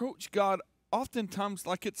we approach God oftentimes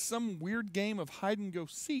like it's some weird game of hide and go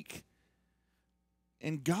seek.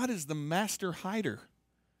 And God is the master hider.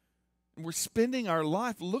 We're spending our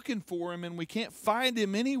life looking for him and we can't find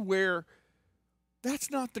him anywhere.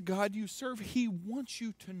 That's not the God you serve. He wants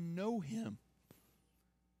you to know him.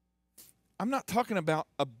 I'm not talking about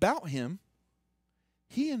him.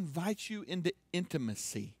 He invites you into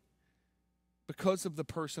intimacy because of the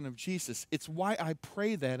person of Jesus. It's why I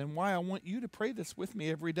pray that and why I want you to pray this with me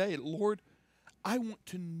every day. Lord, I want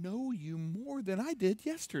to know you more than I did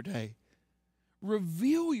yesterday.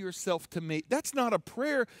 Reveal yourself to me. That's not a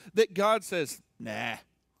prayer that God says, nah.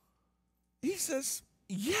 He says,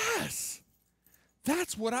 yes.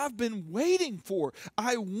 That's what I've been waiting for.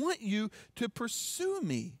 I want you to pursue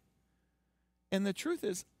me. And the truth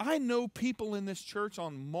is, I know people in this church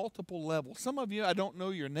on multiple levels. Some of you, I don't know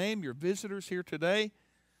your name, you're visitors here today.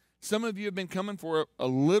 Some of you have been coming for a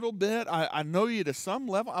little bit. I know you to some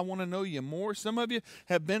level. I want to know you more. Some of you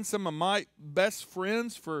have been some of my best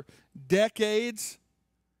friends for decades.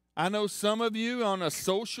 I know some of you on a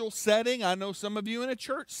social setting. I know some of you in a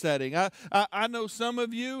church setting. I know some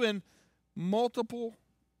of you in multiple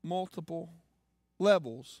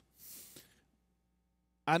levels.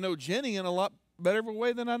 I know Jenny in a lot better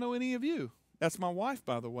way than I know any of you. That's my wife,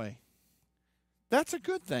 by the way. That's a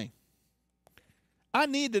good thing. I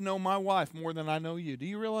need to know my wife more than I know you. Do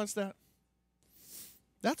you realize that?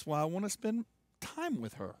 That's why I want to spend time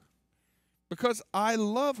with her. Because I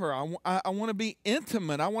love her. I want to be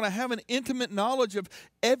intimate. I want to have an intimate knowledge of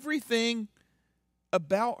everything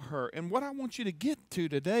about her. And what I want you to get to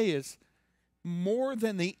today is more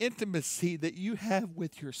than the intimacy that you have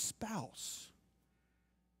with your spouse.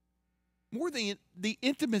 More than the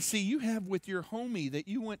intimacy you have with your homie that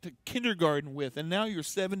you went to kindergarten with and now you're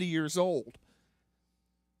 70 years old.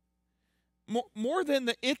 More than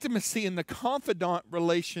the intimacy and the confidant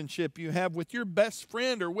relationship you have with your best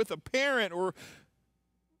friend or with a parent or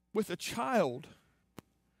with a child.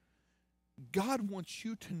 God wants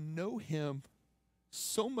you to know him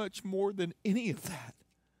so much more than any of that.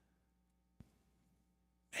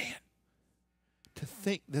 Man, to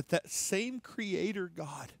think that that same Creator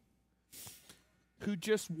God who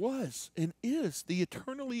just was and is the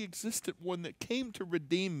eternally existent one that came to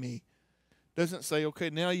redeem me doesn't say, okay,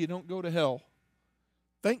 now you don't go to hell.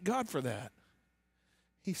 Thank God for that.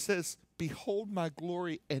 He says, behold my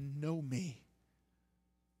glory and know me.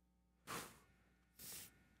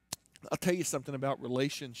 I'll tell you something about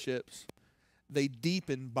relationships. They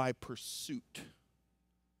deepen by pursuit.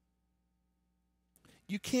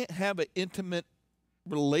 You can't have an intimate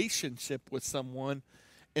relationship with someone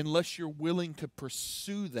unless you're willing to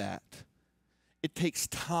pursue that. It takes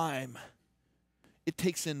time. It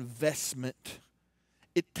takes investment.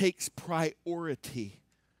 It takes priority.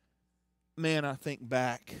 Man, I think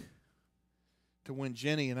back to when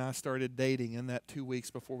Jenny and I started dating in that 2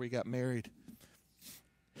 weeks before we got married.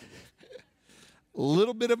 A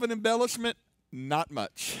little bit of an embellishment, not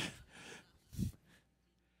much.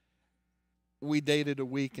 We dated a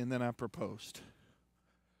week and then I proposed.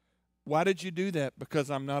 Why did you do that?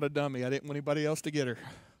 Because I'm not a dummy. I didn't want anybody else to get her.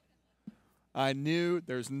 I knew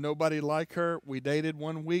there's nobody like her. We dated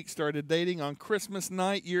 1 week, started dating on Christmas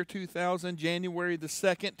night, year 2000, January the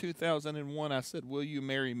 2nd, 2001. I said, will you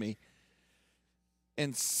marry me?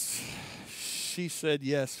 And she said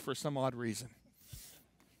yes for some odd reason.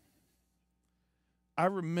 I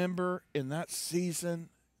remember in that season,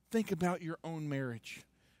 think about your own marriage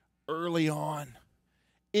early on.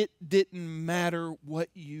 It didn't matter what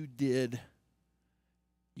you did.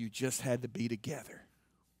 You just had to be together.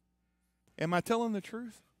 Am I telling the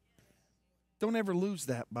truth? Don't ever lose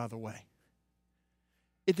that, by the way.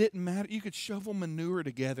 It didn't matter. You could shovel manure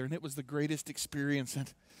together, and it was the greatest experience.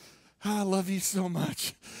 And I love you so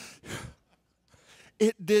much.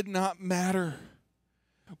 It did not matter.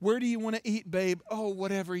 Where do you want to eat, babe? Oh,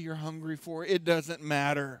 whatever you're hungry for. It doesn't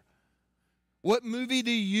matter. What movie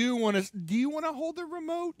do you want to? Do you want to hold the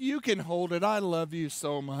remote? You can hold it. I love you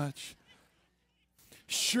so much.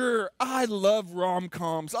 Sure, I love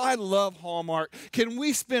rom-coms. I love Hallmark. Can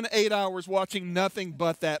we spend 8 hours watching nothing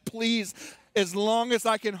but that, please? As long as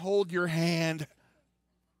I can hold your hand.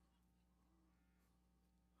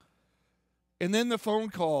 And then the phone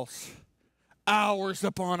calls, hours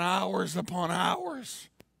upon hours upon hours.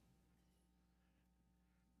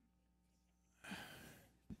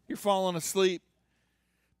 You're falling asleep.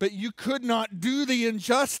 But you could not do the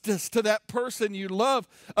injustice to that person you love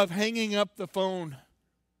of hanging up the phone.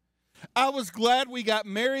 I was glad we got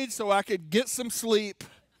married so I could get some sleep.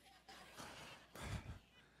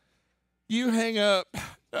 You hang up.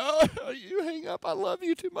 Oh, you hang up. I love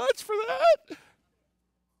you too much for that.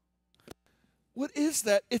 What is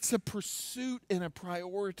that? It's a pursuit and a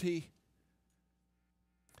priority.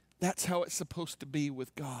 That's how it's supposed to be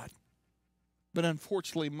with God. But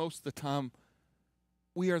unfortunately, most of the time,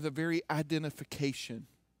 we are the very identification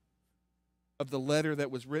of the letter that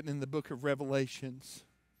was written in the book of Revelations.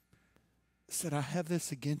 It said, I have this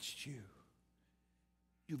against you.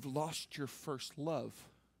 You've lost your first love.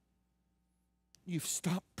 You've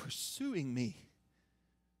stopped pursuing me.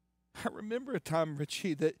 I remember a time,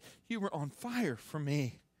 Richie, that you were on fire for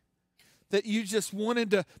me. That you just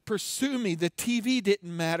wanted to pursue me. The TV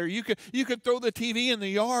didn't matter. You could throw the TV in the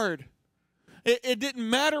yard. It didn't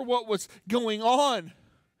matter what was going on.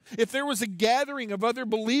 If there was a gathering of other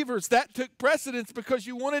believers, that took precedence because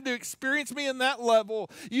you wanted to experience me in that level.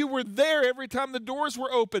 You were there every time the doors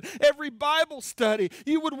were open, every Bible study.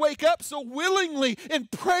 You would wake up so willingly and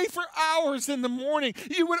pray for hours in the morning.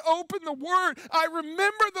 You would open the Word. I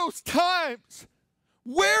remember those times.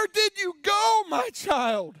 Where did you go, my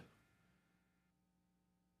child?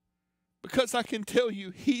 Because I can tell you,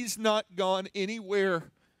 He's not gone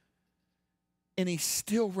anywhere. And He's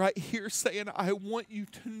still right here saying, I want you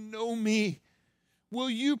to know me. Will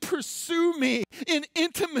you pursue me in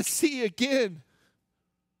intimacy again?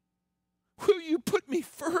 Will you put me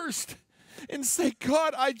first and say,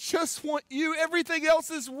 God, I just want you. Everything else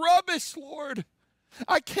is rubbish, Lord.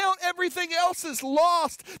 I count everything else as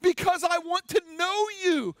lost because I want to know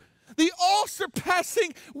you. The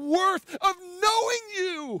all-surpassing worth of knowing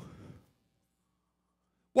you.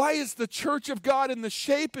 Why is the church of God in the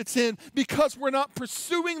shape it's in? Because we're not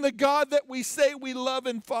pursuing the God that we say we love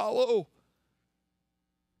and follow.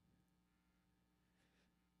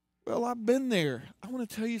 Well, I've been there. I want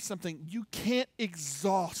to tell you something. You can't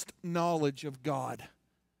exhaust knowledge of God.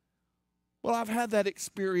 Well, I've had that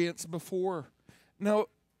experience before. No,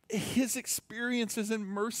 His experiences and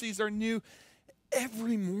mercies are new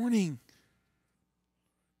every morning.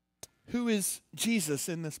 Who is Jesus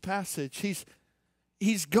in this passage?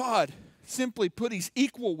 He's God. Simply put, He's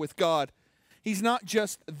equal with God. He's not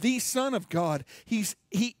just the Son of God. He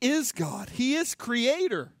is God. He is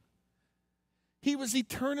Creator. He was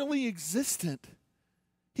eternally existent.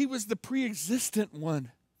 He was the pre-existent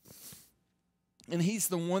one. And He's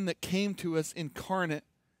the one that came to us incarnate.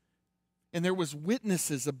 And there was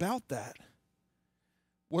witnesses about that.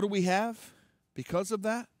 What do we have because of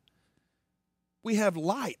that? We have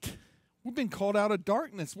light. We've been called out of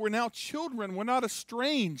darkness. We're now children. We're not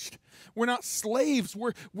estranged. We're not slaves.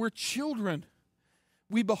 We're children.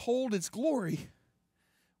 We behold His glory.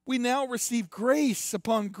 We now receive grace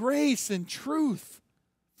upon grace and truth.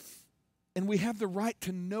 And we have the right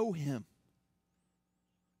to know Him.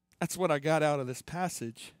 That's what I got out of this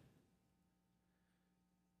passage.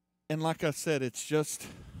 And like I said, it's just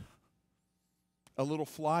a little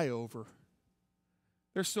flyover.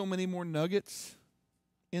 There's so many more nuggets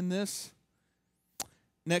in this.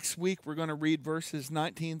 Next week, we're going to read verses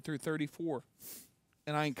 19 through 34.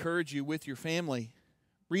 And I encourage you with your family,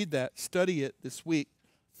 read that, study it this week.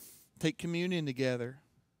 Take communion together.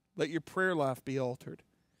 Let your prayer life be altered.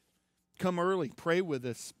 Come early, pray with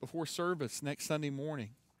us before service next Sunday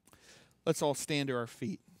morning. Let's all stand to our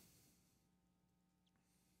feet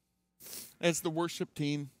as the worship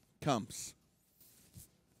team comes.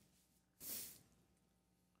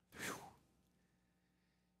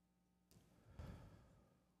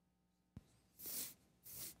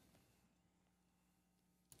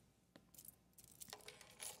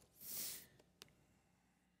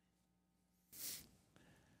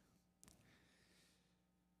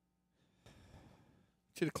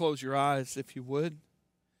 You to close your eyes, if you would,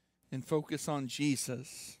 and focus on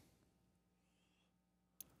Jesus.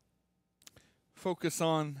 Focus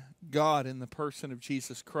on God in the person of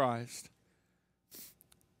Jesus Christ,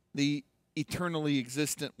 the eternally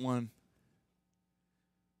existent one.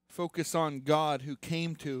 Focus on God who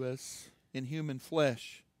came to us in human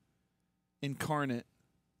flesh, incarnate.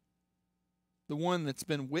 The one that's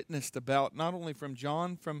been witnessed about, not only from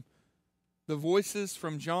John, from the voices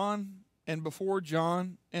from John and before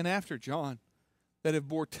John and after John that have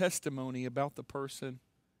bore testimony about the person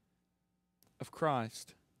of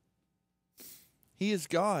Christ. He is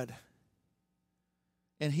God,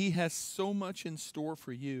 and He has so much in store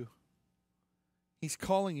for you. He's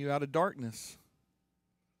calling you out of darkness.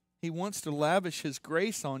 He wants to lavish His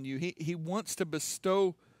grace on you. He wants to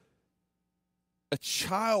bestow a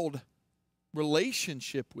child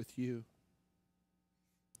relationship with you.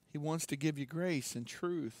 He wants to give you grace and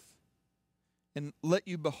truth and let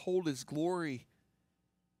you behold His glory.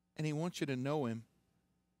 And He wants you to know Him.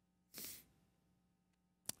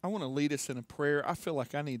 I want to lead us in a prayer. I feel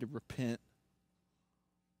like I need to repent.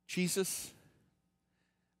 Jesus,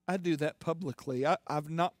 I do that publicly. I've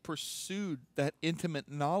not pursued that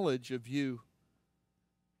intimate knowledge of you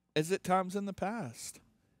as at times in the past.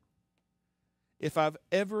 If I've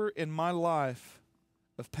ever in my life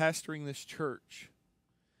of pastoring this church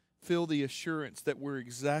feel the assurance that we're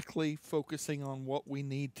exactly focusing on what we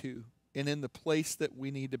need to and in the place that we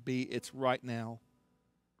need to be, it's right now.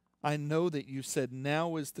 I know that you said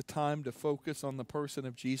now is the time to focus on the person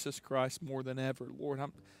of Jesus Christ more than ever. Lord,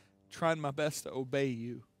 I'm trying my best to obey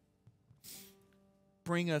you.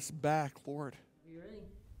 Bring us back, Lord. Are you ready?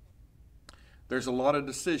 There's a lot of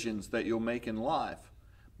decisions that you'll make in life,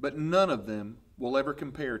 but none of them will ever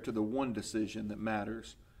compare to the one decision that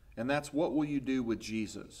matters, and that's what will you do with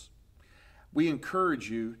Jesus? We encourage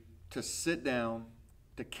you to sit down,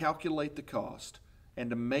 to calculate the cost, and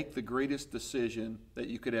to make the greatest decision that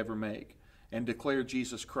you could ever make and declare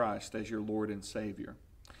Jesus Christ as your Lord and Savior.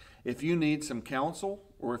 If you need some counsel,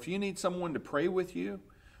 or if you need someone to pray with you,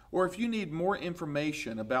 or if you need more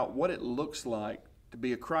information about what it looks like to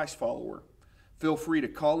be a Christ follower, feel free to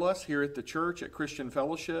call us here at the church at Christian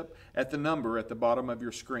Fellowship at the number at the bottom of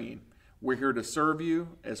your screen. We're here to serve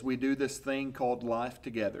you as we do this thing called life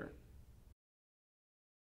together.